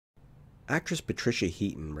Actress Patricia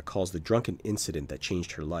Heaton recalls the drunken incident that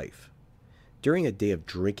changed her life. During a day of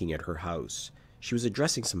drinking at her house, she was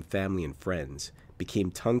addressing some family and friends,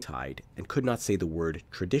 became tongue-tied, and could not say the word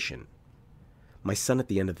tradition. My son at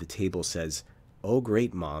the end of the table says, "Oh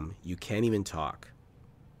great, Mom, you can't even talk."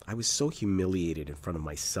 I was so humiliated in front of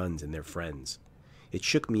my sons and their friends. It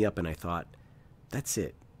shook me up and I thought, that's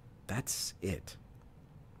it. That's it.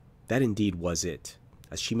 That indeed was it,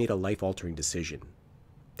 as she made a life-altering decision.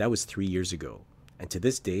 That was 3 years ago, and to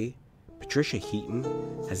this day, Patricia Heaton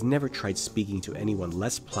has never tried speaking to anyone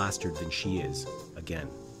less plastered than she is again.